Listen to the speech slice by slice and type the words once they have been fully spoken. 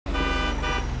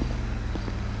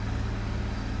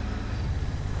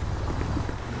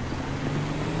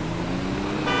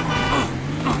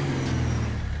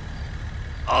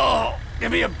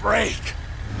Give me a break.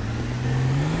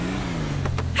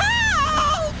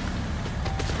 Help!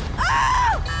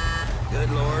 Oh!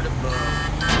 Good Lord above.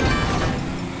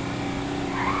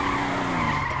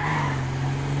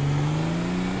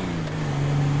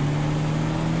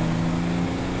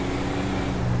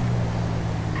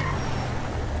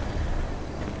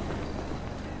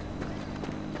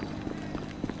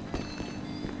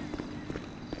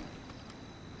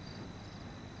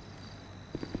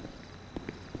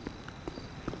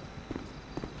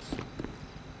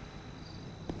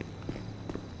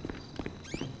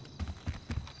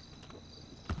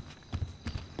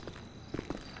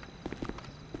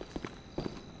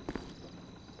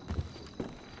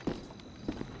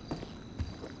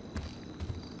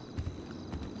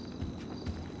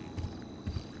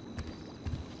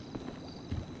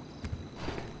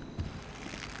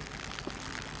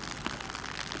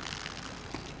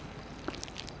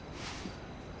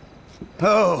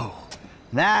 Oh,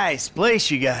 nice place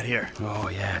you got here. Oh,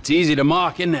 yeah, it's easy to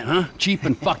mock, isn't it, huh? Cheap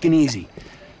and fucking easy.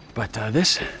 But,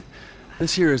 this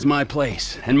here is my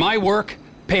place. And my work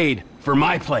paid for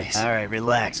my place. All right,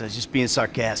 relax. I was just being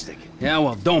sarcastic. Yeah,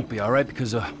 well, don't be, all right?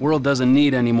 Because the world doesn't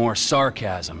need any more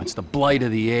sarcasm. It's the blight of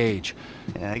the age.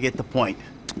 Yeah, I get the point.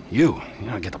 You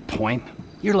don't get the point.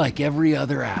 You're like every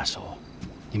other asshole.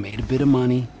 You made a bit of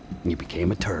money, and you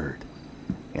became a turd.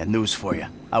 Got news for you.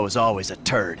 I was always a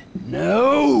turd.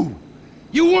 No!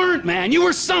 You weren't, man. You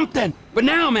were something. But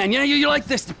now, man, you're like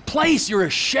this place. You're a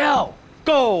shell.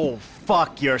 Go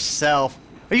fuck yourself.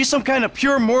 Are you some kind of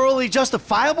pure morally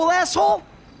justifiable asshole?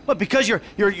 What, because you're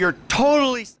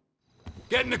totally...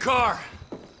 Get in the car.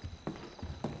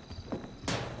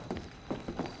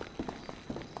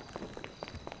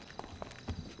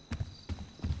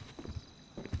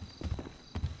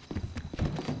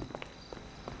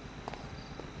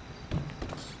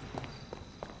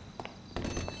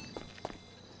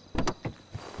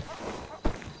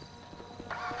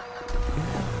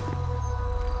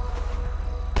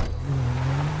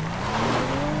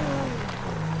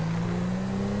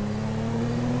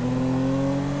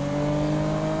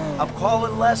 I'm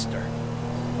calling Lester.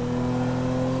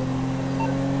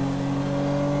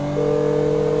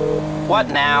 What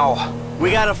now?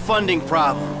 We got a funding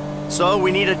problem, so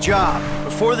we need a job.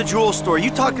 Before the jewel store,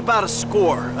 you talked about a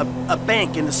score, a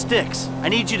bank in the sticks. I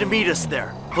need you to meet us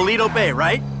there. Polito Bay,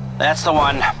 right? That's the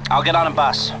one. I'll get on a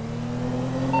bus.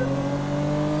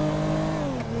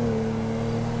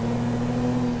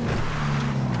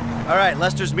 All right,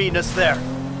 Lester's meeting us there.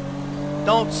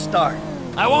 Don't start.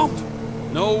 I won't.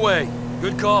 No way.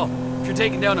 Good call. If you're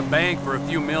taking down a bank for a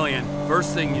few million,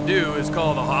 first thing you do is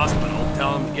call the hospital,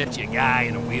 tell them to get you a guy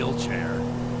in a wheelchair.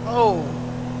 Oh,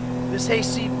 this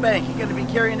hayseed bank, you gonna be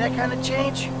carrying that kind of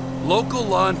change? Local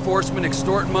law enforcement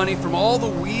extort money from all the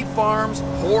weed farms,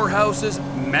 whorehouses,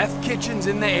 meth kitchens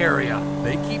in the area.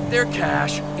 They keep their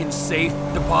cash in safe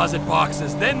deposit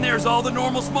boxes. Then there's all the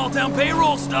normal small-town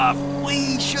payroll stuff.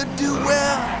 We should do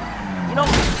well. You know,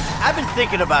 I've been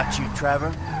thinking about you,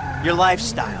 Trevor. Your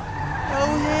lifestyle.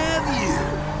 Oh,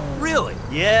 have you? Really?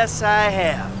 Yes, I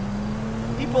have.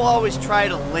 People always try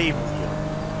to label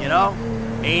you. You know?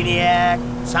 Maniac,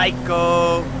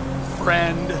 psycho,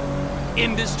 Friend,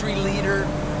 industry leader.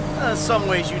 Some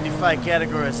ways you defy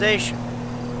categorization.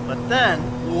 But then,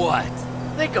 What?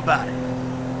 think about it.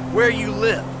 Where you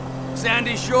live.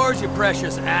 Sandy Shores, you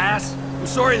precious ass. I'm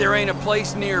sorry there ain't a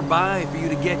place nearby for you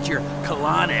to get your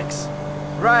colonics.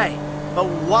 Right. But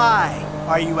why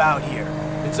are you out here?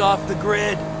 It's off the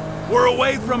grid. We're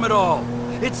away from it all.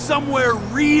 It's somewhere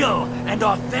real and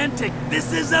authentic.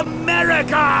 This is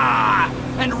America!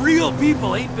 And real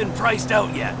people ain't been priced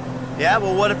out yet. Yeah,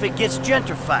 well, what if it gets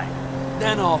gentrified?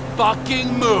 Then I'll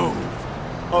fucking move.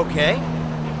 Okay.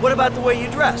 What about the way you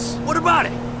dress? What about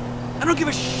it? I don't give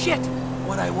a shit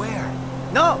what I wear.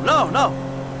 No.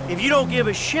 If you don't give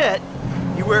a shit,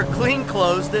 you wear clean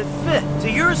clothes that fit. So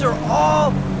yours are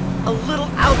all a little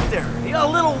out there, you know,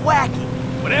 a little wacky.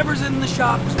 Whatever's in the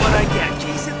shop is what I get.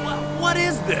 Jesus, what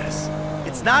is this?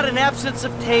 It's not an absence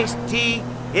of taste, T.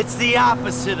 It's the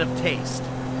opposite of taste.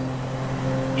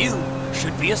 You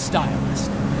should be a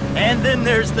stylist. And then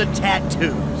there's the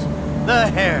tattoos, the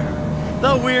hair,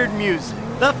 the weird music,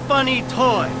 the funny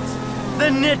toys, the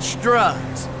niche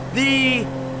drugs, the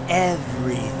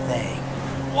everything.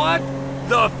 What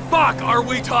the fuck are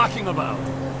we talking about?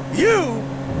 You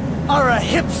are a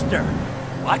hipster.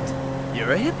 What?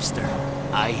 You're a hipster.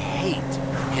 I hate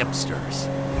hipsters.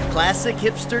 Classic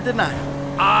hipster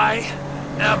denial. I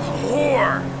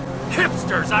abhor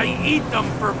hipsters. I eat them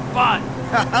for fun.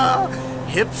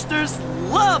 Hipsters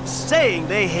love saying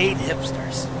they hate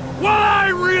hipsters. Well, I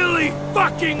really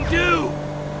fucking do.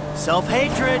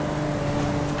 Self-hatred.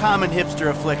 Common hipster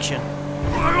affliction.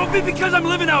 It'll be because I'm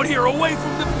living out here away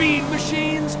from the bean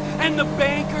machines and the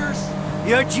bankers.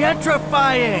 You're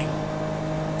gentrifying.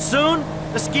 Soon,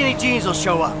 the skinny jeans will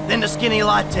show up, then the skinny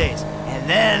lattes, and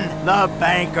then the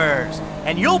bankers.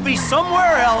 And you'll be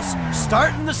somewhere else,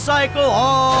 starting the cycle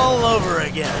all over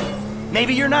again.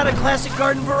 Maybe you're not a classic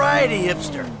garden variety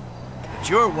hipster, but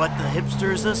you're what the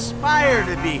hipsters aspire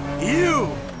to be. You,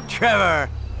 Trevor,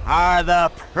 are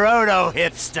the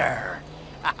proto-hipster.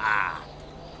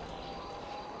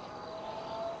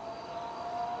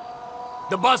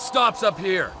 The bus stops up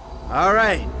here. All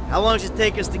right, how long does it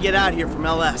take us to get out here from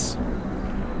LS?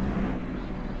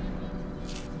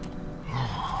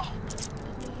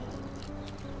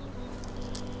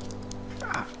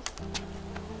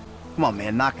 Come on,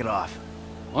 man, knock it off.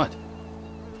 What?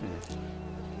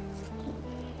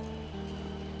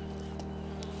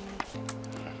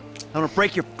 I'm gonna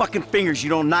break your fucking fingers. You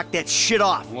don't knock that shit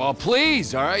off. Well,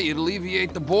 please, all right? You'd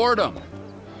alleviate the boredom.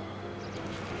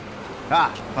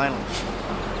 Ah, finally.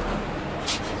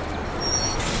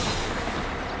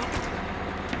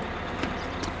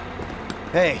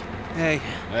 Hey. Hey.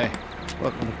 Hey.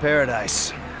 Welcome to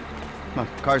paradise. Come on,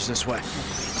 car's this way.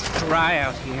 Dry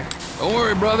out here. Don't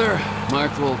worry, brother.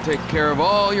 Mark will take care of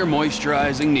all your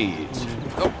moisturizing needs.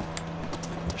 Oh.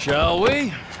 Shall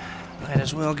we? Might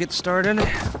as well get started.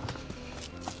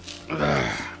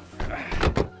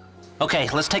 Okay,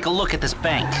 let's take a look at this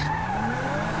bank.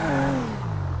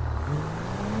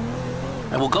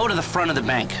 And we'll go to the front of the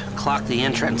bank, clock the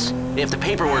entrance. If the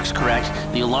paperwork's correct,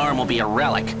 the alarm will be a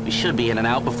relic. We should be in and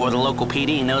out before the local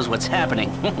PD knows what's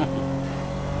happening.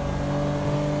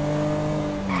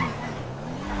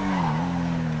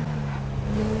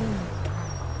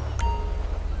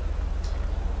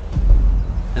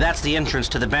 That's the entrance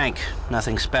to the bank.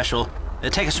 Nothing special.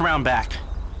 Take us around back.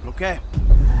 Okay.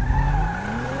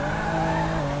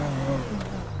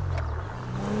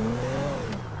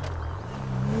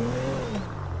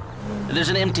 There's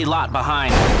an empty lot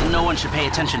behind. No one should pay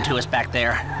attention to us back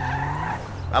there.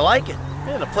 I like it.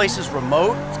 Yeah, the place is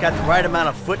remote. It's got the right amount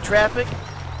of foot traffic.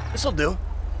 This'll do.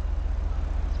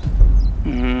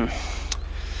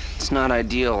 It's not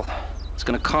ideal. It's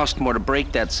gonna cost more to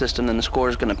break that system than the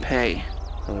score's gonna pay.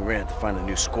 Well, we're gonna have to find a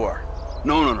new score.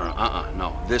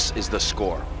 No. This is the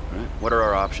score. Right? What are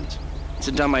our options? It's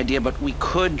a dumb idea, but we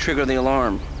could trigger the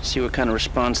alarm. See what kind of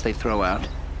response they throw out.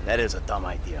 That is a dumb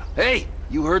idea. Hey,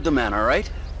 you heard the man, all right?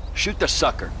 Shoot the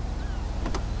sucker.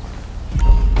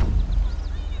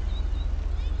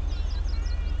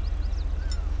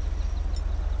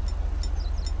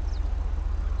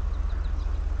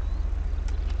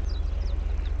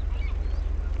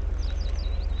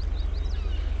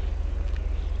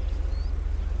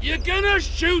 You gonna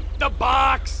shoot the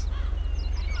box?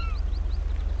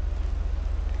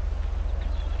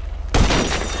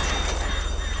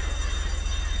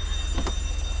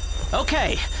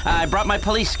 Okay, I brought my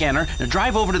police scanner. Now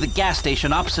drive over to the gas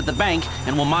station opposite the bank,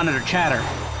 and we'll monitor chatter.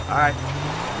 All right.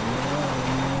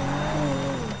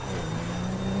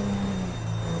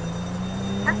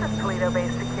 This is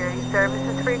Toledo-based security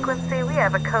services frequency. We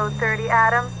have a code 30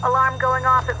 Adam. Alarm going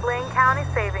off at Blaine County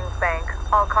Savings Bank.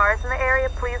 All cars in the area,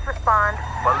 please respond.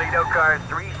 Toledo cars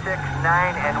 3, 6,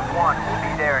 9, and 1 will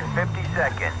be there in 50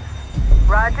 seconds.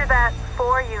 Roger that.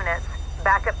 4 units.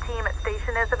 Backup team at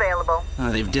station is available.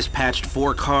 They've dispatched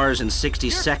 4 cars in 60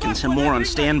 seconds and more on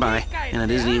standby, and it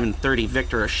isn't even 30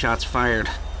 Victor or shots fired.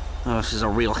 Oh, this is a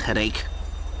real headache.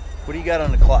 What do you got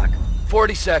on the clock?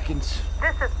 40 seconds.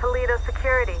 This is Toledo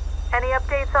Security. Any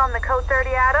updates on the code 30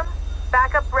 Adam?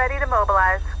 Backup ready to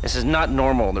mobilize. This is not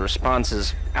normal. The response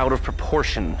is out of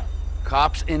proportion.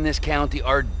 Cops in this county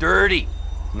are dirty.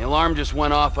 And the alarm just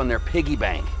went off on their piggy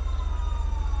bank.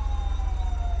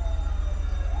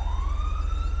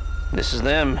 This is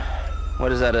them.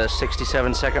 What is that, a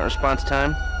 67-second response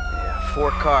time? Yeah,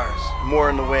 4 cars. More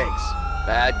in the wings.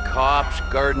 Bad cops,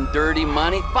 guarding dirty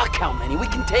money. Fuck how many? We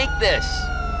can take this.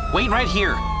 Wait right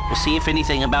here. We'll see if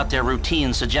anything about their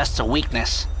routine suggests a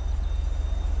weakness.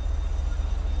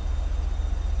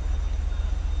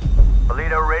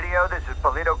 Toledo radio, this is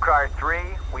Toledo car 3.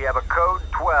 We have a code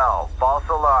 12, false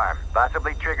alarm,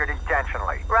 possibly triggered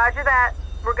intentionally. Roger that.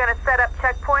 We're gonna set up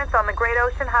checkpoints on the Great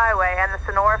Ocean Highway and the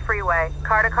Sonora Freeway.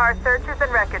 Car-to-car searches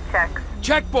and record checks.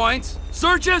 Checkpoints?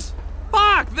 Searches?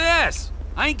 Fuck this!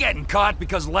 I ain't getting caught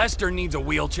because Lester needs a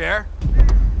wheelchair.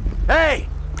 Hey!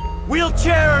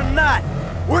 Wheelchair or not,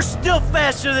 we're still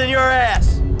faster than your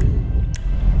ass!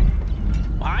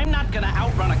 Well, I'm not gonna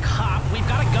outrun a cop. We've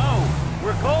gotta go.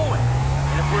 We're going.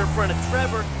 And if we're in front of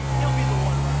Trevor, he'll be the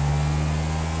one.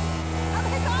 How's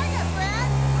it going, Fred?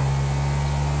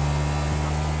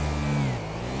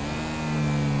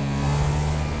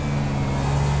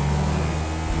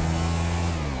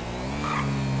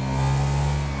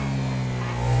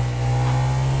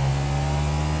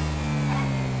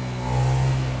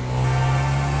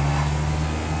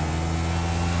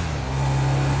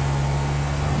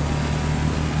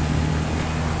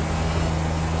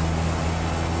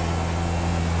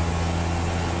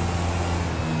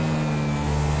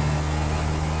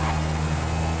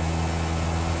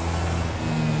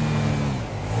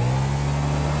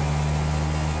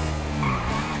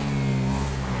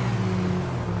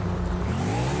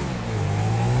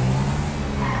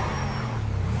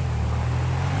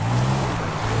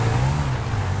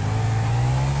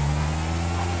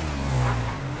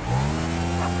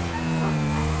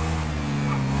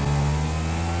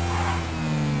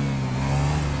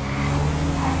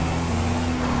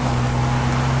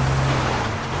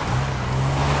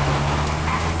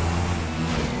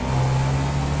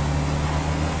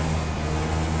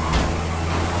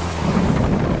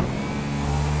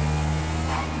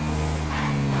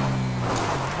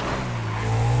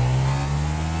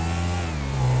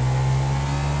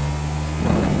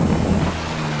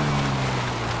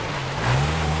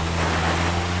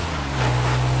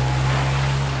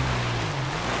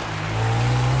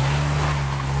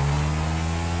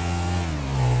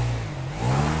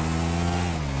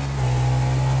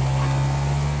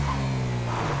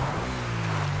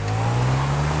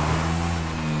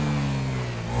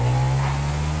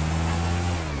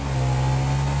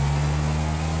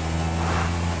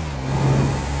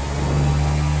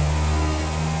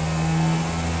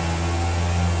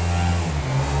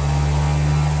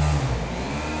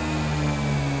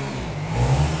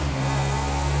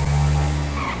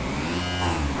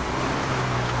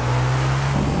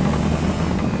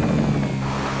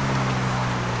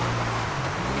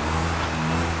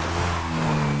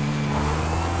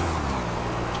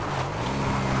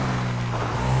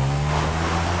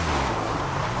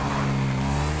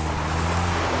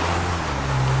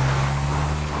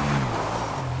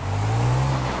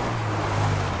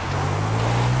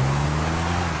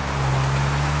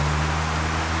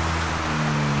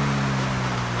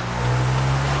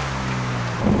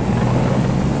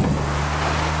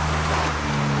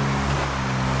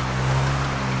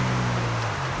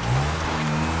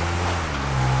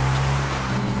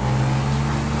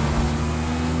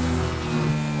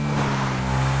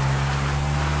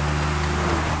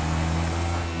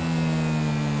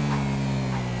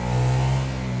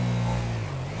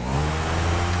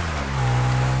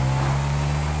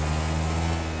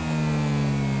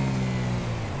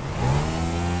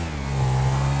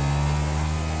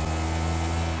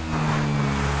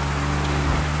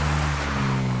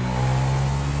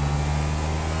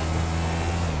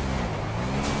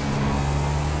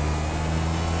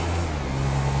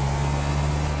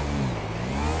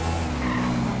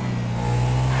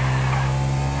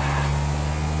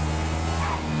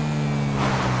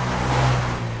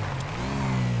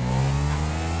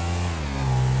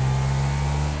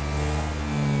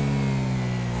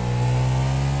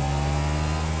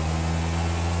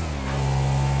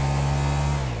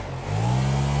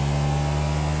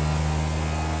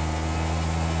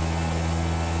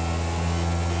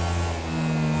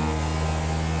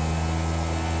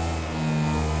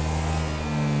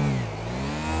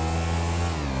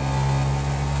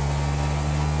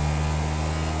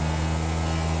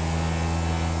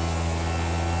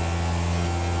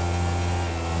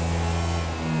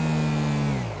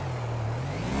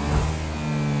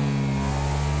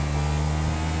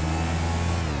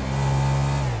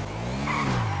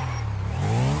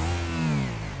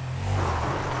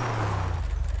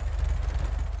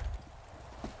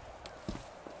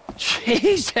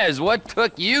 Jesus, what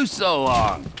took you so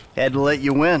long? Had to let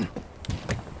you win.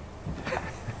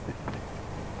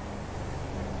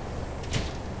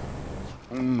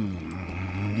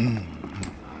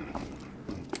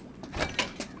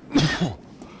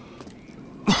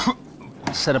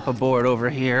 Set up a board over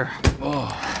here.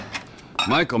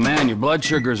 Michael, man, your blood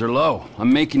sugars are low.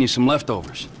 I'm making you some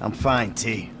leftovers. I'm fine,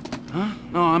 T. Huh?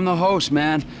 No, I'm the host,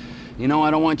 man. You know,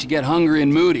 I don't want you to get hungry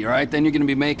and moody, all right? Then you're gonna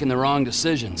be making the wrong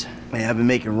decisions. Man, I've been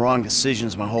making wrong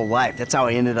decisions my whole life. That's how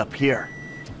I ended up here.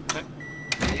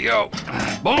 Here you go.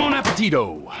 Bon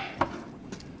appetito.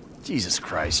 Jesus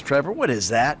Christ, Trevor, what is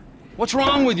that? What's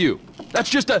wrong with you? That's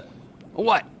just a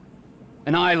what?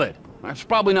 An eyelid. That's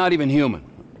probably not even human.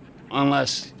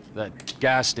 Unless that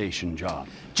gas station job.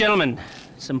 Gentlemen,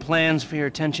 some plans for your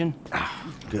attention?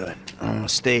 Good. I'm gonna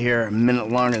stay here a minute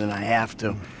longer than I have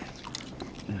to.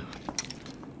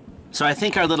 So I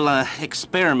think our little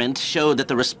experiment showed that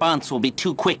the response will be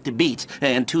too quick to beat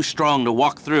and too strong to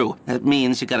walk through. That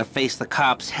means you gotta face the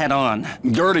cops head on.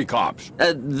 Dirty cops.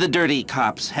 The dirty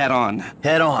cops head on.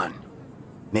 Head on.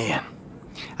 Man,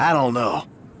 I don't know.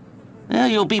 Well,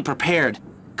 you'll be prepared.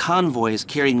 Convoys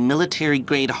carrying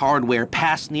military-grade hardware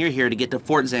pass near here to get to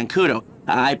Fort Zancudo.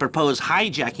 I propose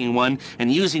hijacking one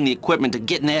and using the equipment to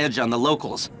get an edge on the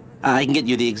locals. I can get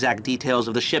you the exact details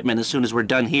of the shipment as soon as we're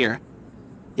done here.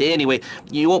 Anyway,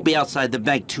 you won't be outside the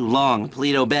bank too long.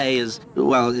 Paleto Bay is,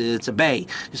 well, it's a bay,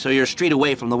 so you're a street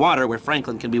away from the water where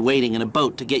Franklin can be waiting in a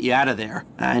boat to get you out of there.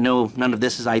 I know none of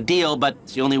this is ideal, but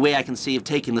it's the only way I can see of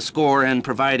taking the score and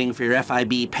providing for your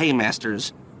FIB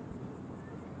paymasters.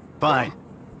 Fine.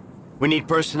 We need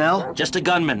personnel? Just a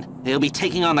gunman. They'll be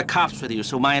taking on the cops with you,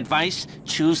 so my advice,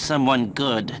 choose someone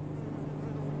good.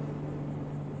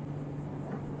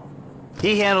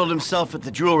 He handled himself at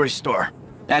the jewelry store.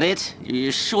 That it?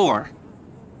 You're sure?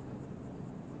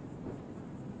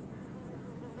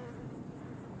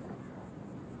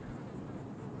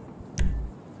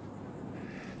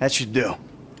 That should do.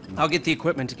 I'll get the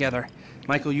equipment together.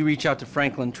 Michael, you reach out to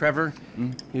Franklin. Trevor,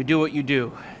 you do what you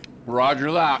do.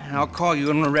 Roger that. I'll call you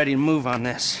when we're ready to move on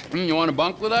this. You want to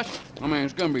bunk with us? I mean,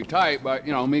 it's gonna be tight, but,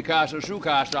 you know, mi casa, su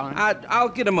casa. I'll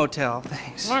get a motel,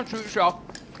 thanks. All right, suit yourself.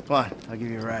 Come on, I'll give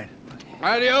you a ride.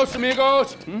 Adios,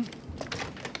 amigos.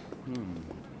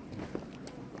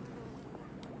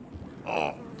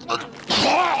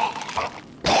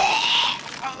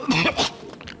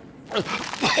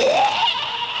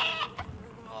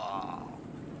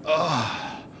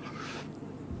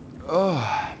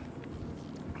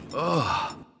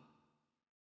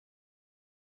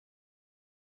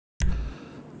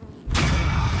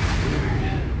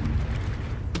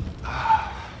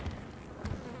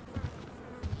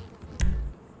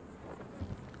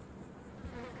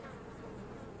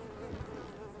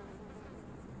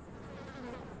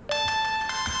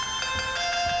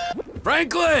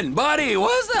 Franklin, buddy,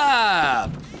 what's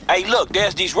up? Hey, look,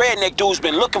 there's these redneck dudes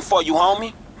been looking for you,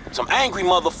 homie. Some angry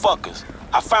motherfuckers.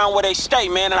 I found where they stay,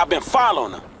 man, and I've been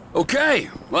following them. Okay,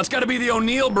 well, it's gotta be the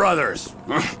O'Neill brothers.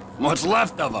 What's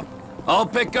left of them. I'll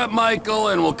pick up Michael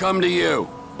and we'll come to you.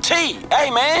 T,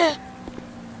 hey, man.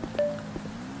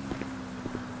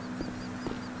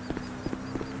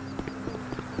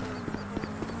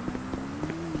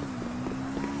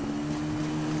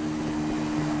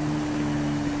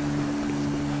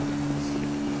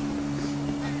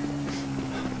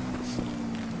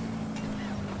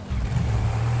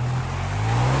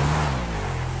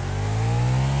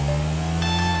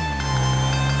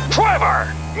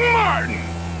 Trevor! Martin!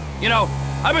 You know,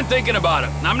 I've been thinking about it,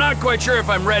 and I'm not quite sure if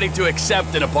I'm ready to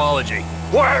accept an apology.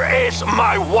 Where is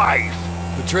my wife?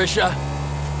 Patricia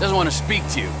doesn't want to speak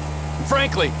to you. And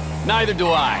frankly, neither do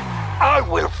I. I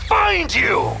will find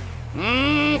you!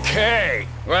 Okay.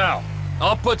 Well,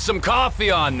 I'll put some coffee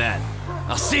on then.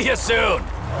 I'll see you soon.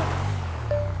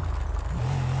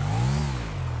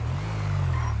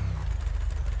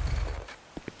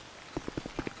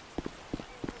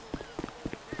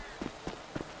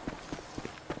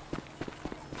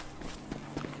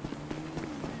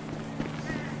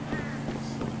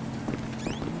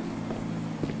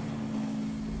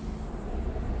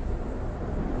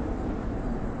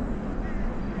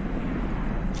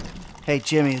 Hey,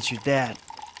 Jimmy, it's your dad.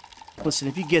 Listen,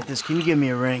 if you get this, can you give me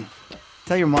a ring?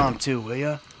 Tell your mom, too, will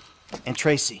ya? And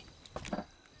Tracy.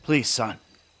 Please, son.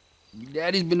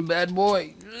 Daddy's been a bad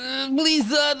boy. Please,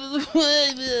 son.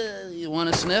 You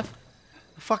want to sniff?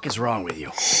 The fuck is wrong with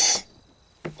you?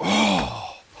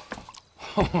 Oh.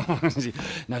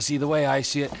 Now, see, the way I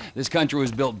see it, this country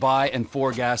was built by and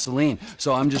for gasoline.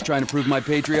 So I'm just trying to prove my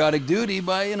patriotic duty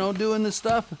by, you know, doing this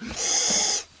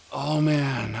stuff. Oh,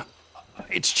 man.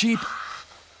 It's cheap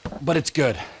but it's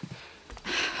good.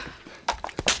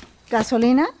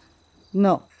 ¿Gasolina?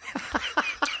 No.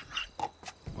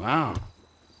 Wow.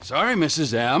 Sorry,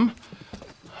 Mrs. M.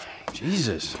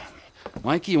 Jesus.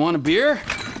 Mikey, you want a beer?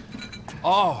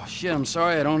 Oh, shit, I'm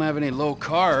sorry I don't have any low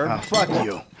carb. Fuck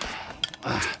you.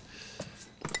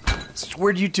 So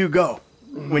where'd you two go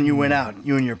when you went out,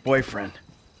 you and your boyfriend?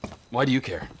 Why do you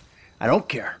care? I don't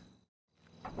care.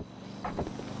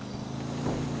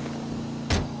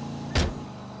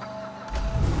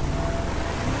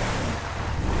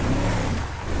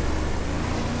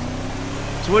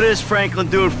 So what is Franklin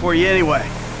doing for you anyway?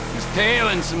 He's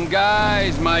tailing some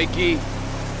guys, Mikey.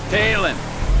 Tailing.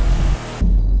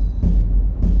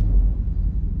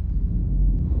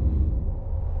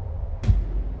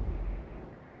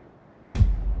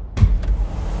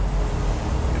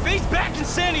 If he's back in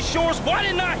Sandy Shores, why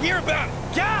didn't I hear about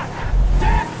it? God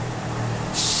damn!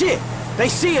 Shit! They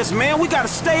see us, man. We gotta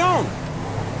stay on.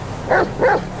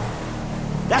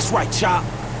 That's right, Chop.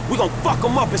 We gonna fuck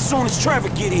them up as soon as Trevor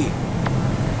get here.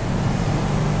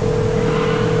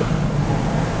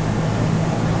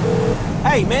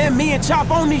 Hey, man, me and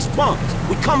Chop on these punks.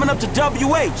 We coming up to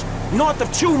WH, north of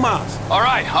Chumas. All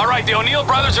right, the O'Neill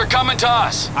brothers are coming to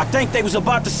us. I think they was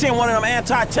about to send one of them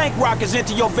anti-tank rockets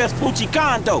into your Vespucci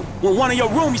condo when one of your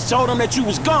roomies told them that you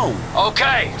was gone.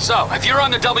 Okay, so if you're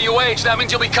on the WH, that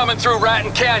means you'll be coming through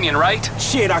Ratton Canyon, right?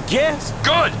 Shit, I guess.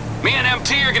 Good. Me and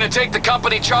MT are gonna take the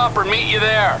company chopper and meet you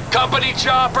there. Company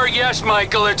chopper, yes,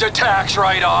 Michael, it's a tax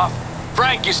write-off.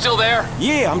 Frank, you still there?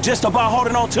 Yeah, I'm just about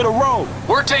holding on to the road.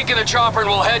 We're taking the chopper and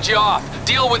we'll head you off.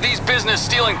 Deal with these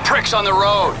business-stealing pricks on the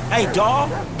road. Hey, dawg,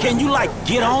 can you, like,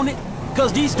 get on it?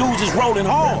 Cause these dudes is rolling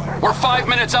hard. We're 5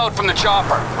 minutes out from the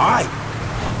chopper. All right.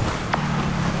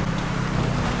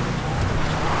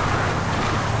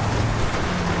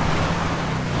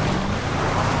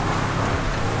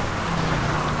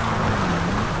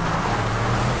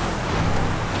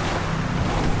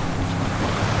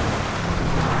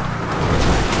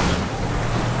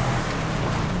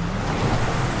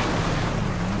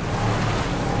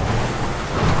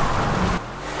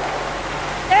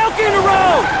 In the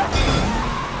road!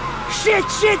 Shit!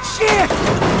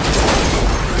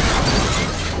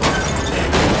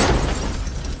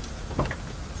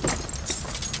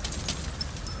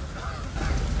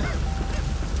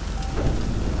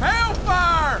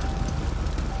 Hellfire!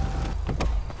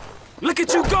 Look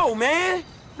at you go, man!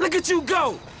 Look at you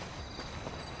go!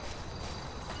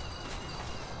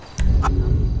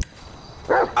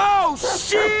 Oh,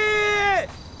 shit!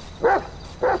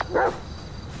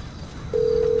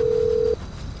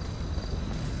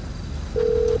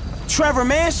 Trevor,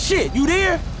 man, shit, you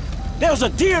there? There was a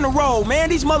deer in the road, man.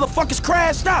 These motherfuckers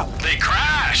crashed out. They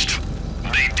crashed.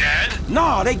 They dead?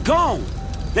 Nah, they gone.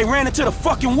 They ran into the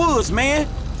fucking woods, man.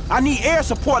 I need air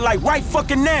support like right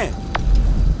fucking now.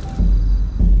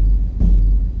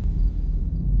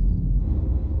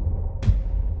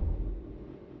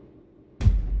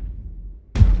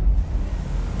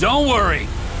 Don't worry.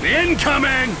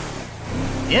 Incoming!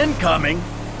 Incoming?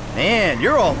 Man,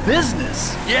 you're all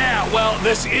business. Yeah, well,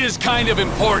 this is kind of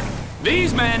important.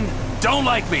 These men don't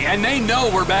like me, and they know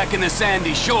we're back in the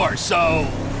Sandy Shore, so...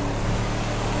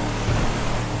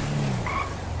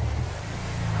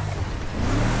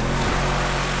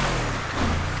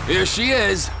 Here she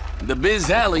is, the Biz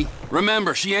Alley.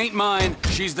 Remember, she ain't mine,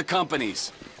 she's the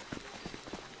company's.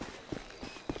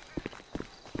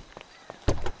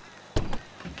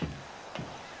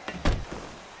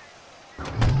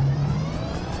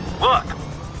 Look,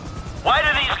 why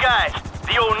do these guys,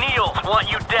 the O'Neills, want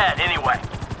you dead anyway?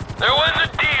 There was a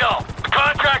deal.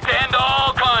 Contract to end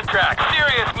all contracts.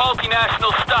 Serious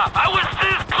multinational stuff. I was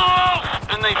this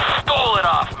close, and they stole it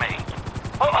off me.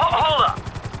 Hold up.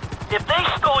 If they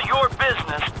stole your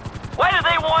business, why do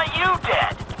they want you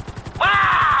dead?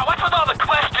 Wow, what's with all the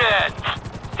questions?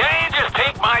 Can't you just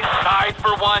take my side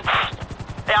for once?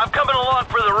 Hey, I'm coming along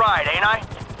for the ride, ain't I?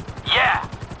 Yeah,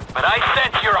 but I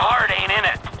sense your heart ain't in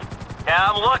it.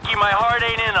 Yeah, I'm lucky my heart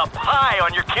ain't in a pie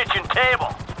on your kitchen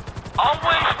table.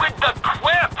 Always with the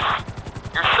quips.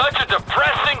 You're such a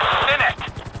depressing cynic.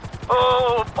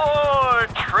 Oh, poor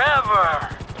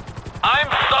Trevor.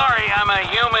 I'm sorry I'm a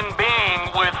human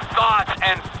being with thoughts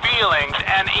and feelings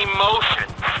and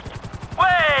emotions.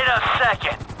 Wait a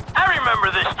second. I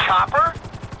remember this chopper.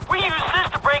 We used this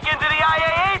to break into the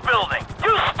IAA building.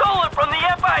 You stole it from the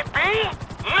FIB?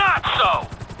 Not so.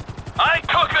 I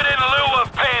took it in lieu of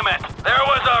payment. There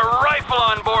was a rifle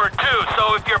on board too,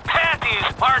 so if your panties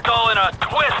aren't all in a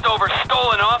twist over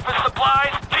stolen office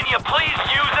supplies, can you please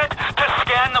use it to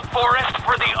scan the forest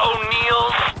for the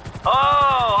O'Neills?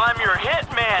 Oh, I'm your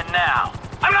hitman now.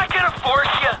 I'm not gonna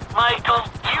force you.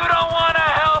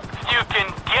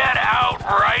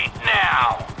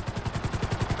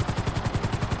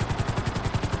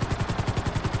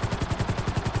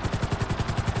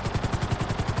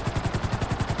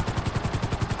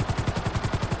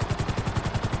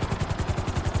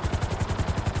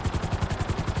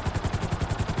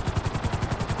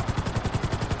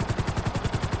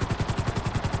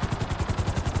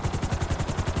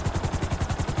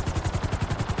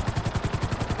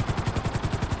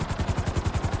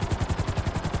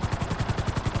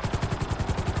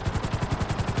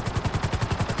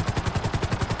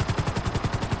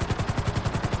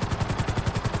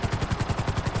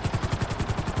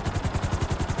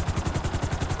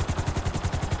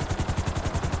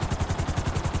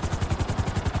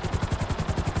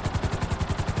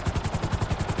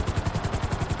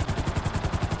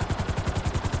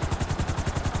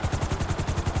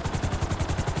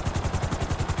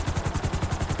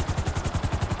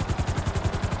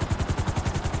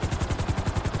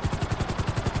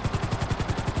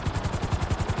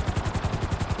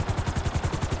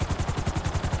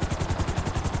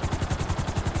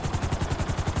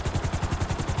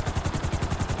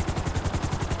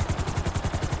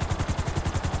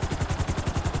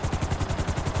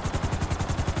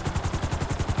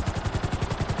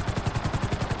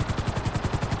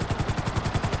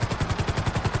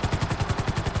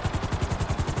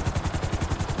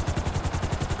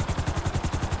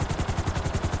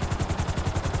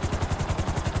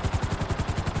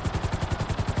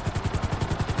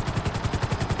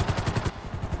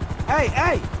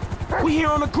 Hey! We here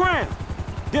on the ground.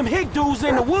 Them hick dudes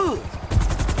in the woods.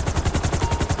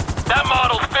 That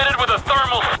model's fitted with a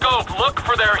thermal scope. Look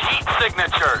for their heat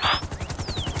signatures.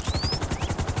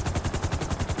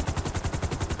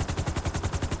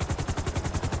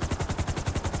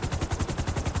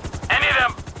 Any of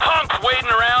them punks wading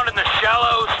around in the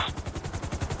shallows?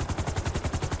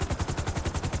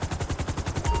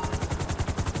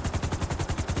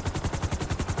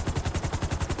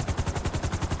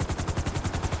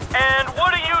 And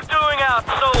what are you doing out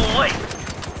so late?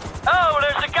 Oh,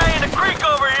 there's a guy in the creek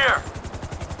over here.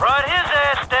 Brought his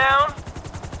ass down.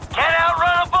 Can't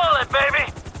outrun a bullet,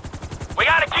 baby. We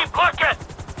gotta keep looking.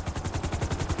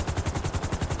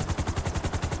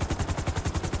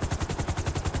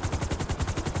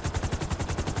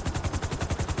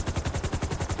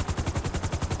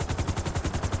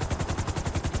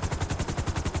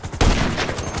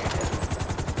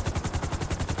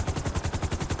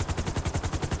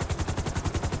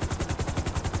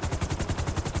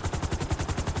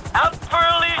 Out for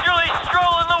a leisurely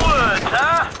stroll in the woods,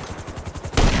 huh?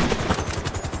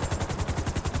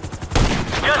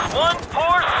 Just one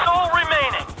poor soul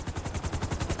remaining.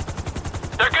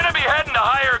 They're gonna be heading to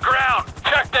higher ground.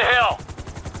 Check the hill.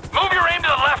 Move your aim to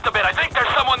the left a bit. I think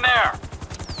there's someone there.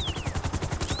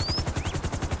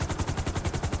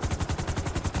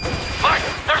 Mike,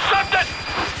 there's something!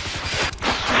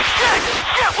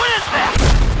 Shit, what is that?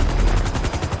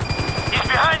 He's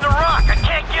behind the rock. I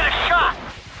can't get a shot.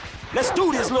 Let's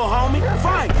do this, little homie.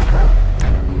 Fight!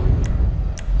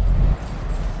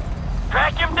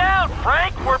 Track him down,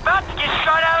 Frank. We're about to get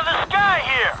shot out of the sky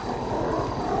here.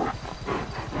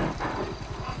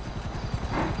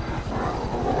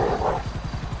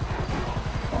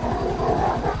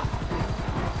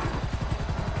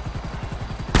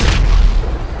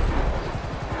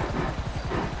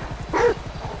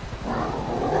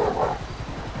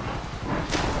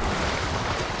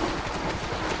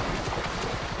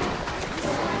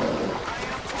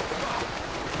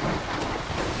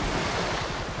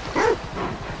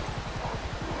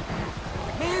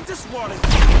 Man, this water's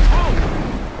cold.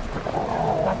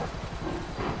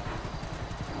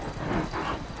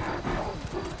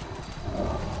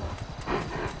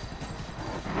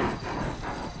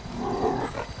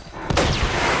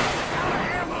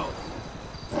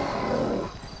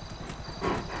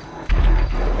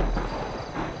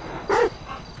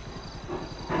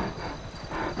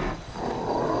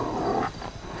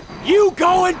 You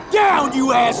going down,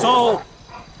 you asshole!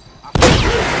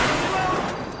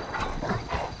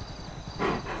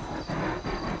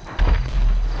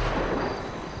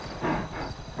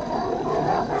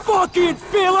 Fucking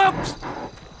Phillips!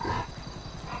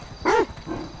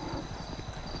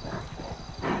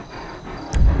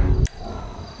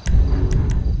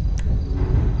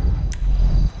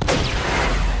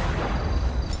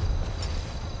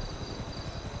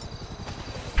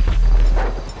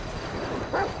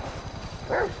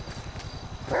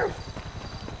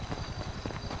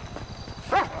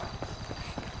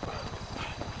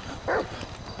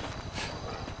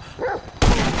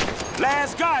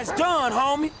 Last guy's done,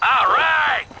 homie. All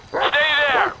right. Stay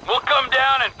there. We'll come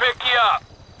down and pick you up.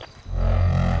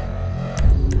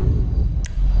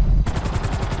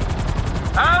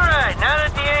 All right, now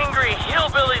that the angry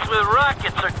hillbillies with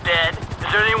rockets are dead,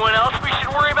 is there anyone else we should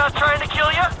worry about trying to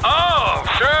kill you? Oh,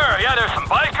 sure. Yeah, there's some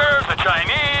bikers, the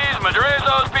Chinese,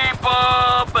 Madrizos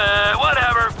people, but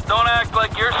whatever. Don't act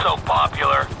like you're so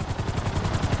popular.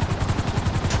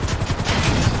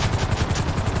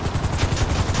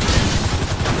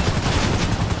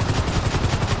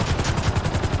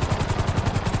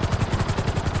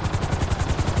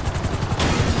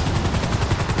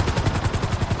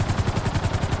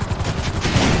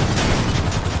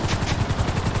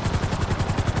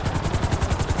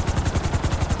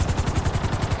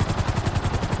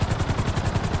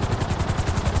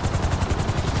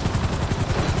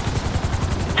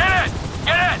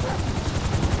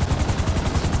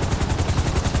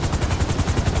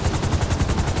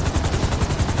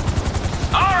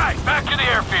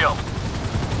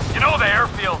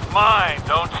 Mine,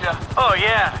 don't you? Oh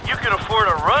yeah, you can afford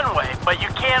a runway, but you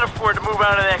can't afford to move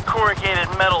out of that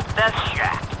corrugated metal death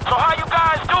shack. So how you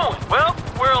guys doing? Well,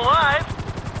 we're alive.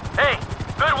 Hey,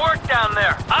 good work down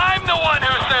there. I'm the one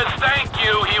who says thank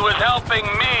you. He was helping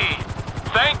me.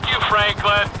 Thank you,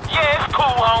 Franklin. Yeah, it's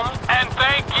cool, homie. And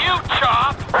thank you,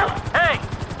 Chop. Hey,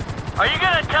 are you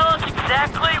gonna tell us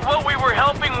exactly what we were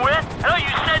helping with? I know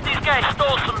you said these guys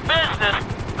stole some business,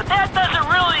 but that doesn't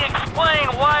really explain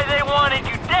why they wanted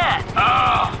you dead.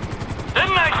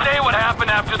 Didn't I say what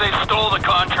happened after they stole the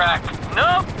contract?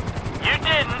 Nope, you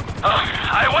didn't.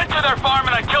 I went went to their farm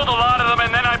and I killed a lot of them and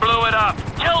then I blew it up.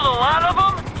 Killed a lot of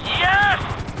them? Yes!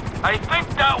 I think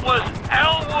that was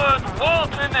Elwood,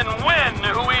 Walton, and Wynn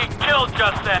who we killed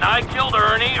just then. I killed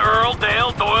Ernie, Earl, Dale,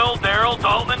 Doyle, Daryl,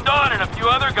 Dalton, and Don, and a few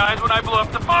other guys when I blew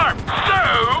up the farm. So,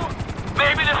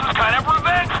 maybe this is kind of a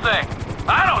revenge thing.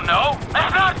 I don't know.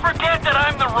 Let's not forget that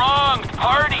I'm the wrong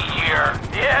party here.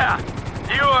 Yeah,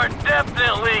 you are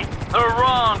definitely the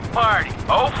wrong party.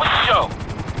 Oh, for sure.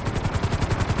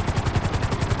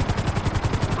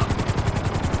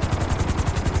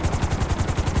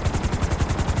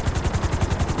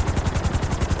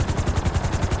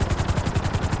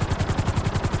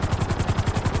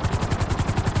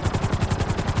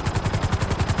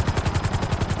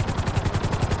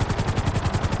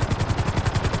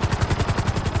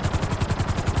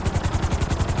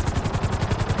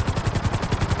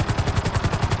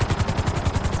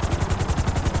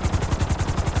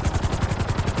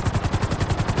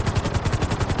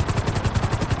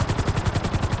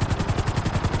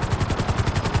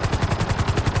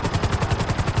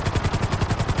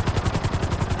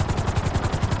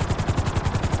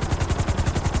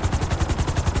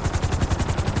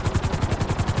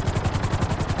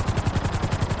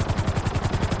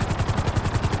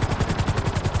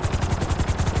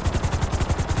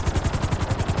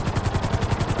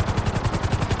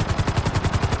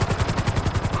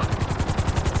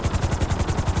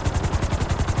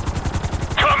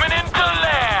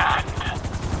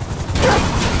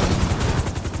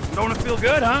 Don't it feel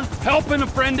good, huh? Helping a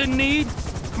friend in need?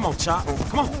 Come on, Chop.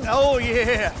 Come on. Oh,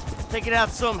 yeah. Taking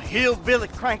out some hillbilly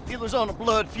crank dealers on a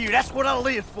blood feud. That's what I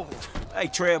live for. Hey,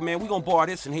 Trev, man, we gonna bar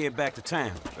this and head back to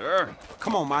town. Sure.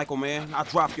 Come on, Michael, man. I'll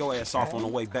drop your ass off on the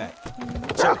way back.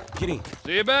 Chop, get in.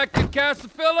 See you back at Castle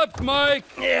Phillips, Mike.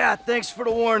 Yeah, thanks for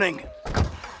the warning.